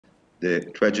the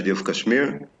tragedy of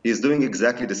Kashmir, he is doing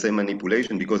exactly the same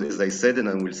manipulation because, as I said, and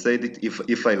I will say it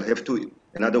if I'll have to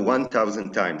another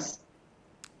 1,000 times,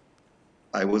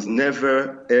 I was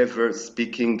never, ever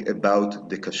speaking about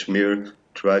the Kashmir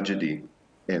tragedy,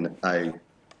 and I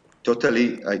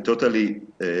totally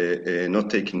not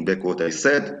taking back what I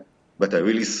said, but I'm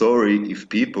really sorry if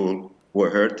people were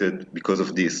hurted because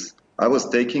of this. I was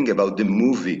talking about the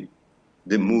movie,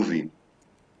 the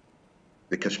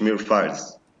Kashmir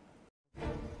Files.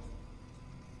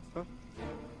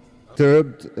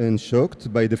 Disturbed and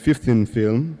shocked by the 15th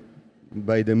film,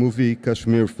 by the movie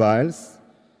Kashmir Files,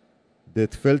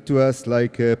 that felt to us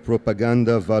like a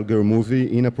propaganda vulgar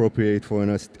movie, inappropriate for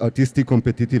an artistic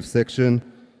competitive section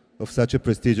of such a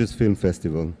prestigious film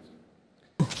festival.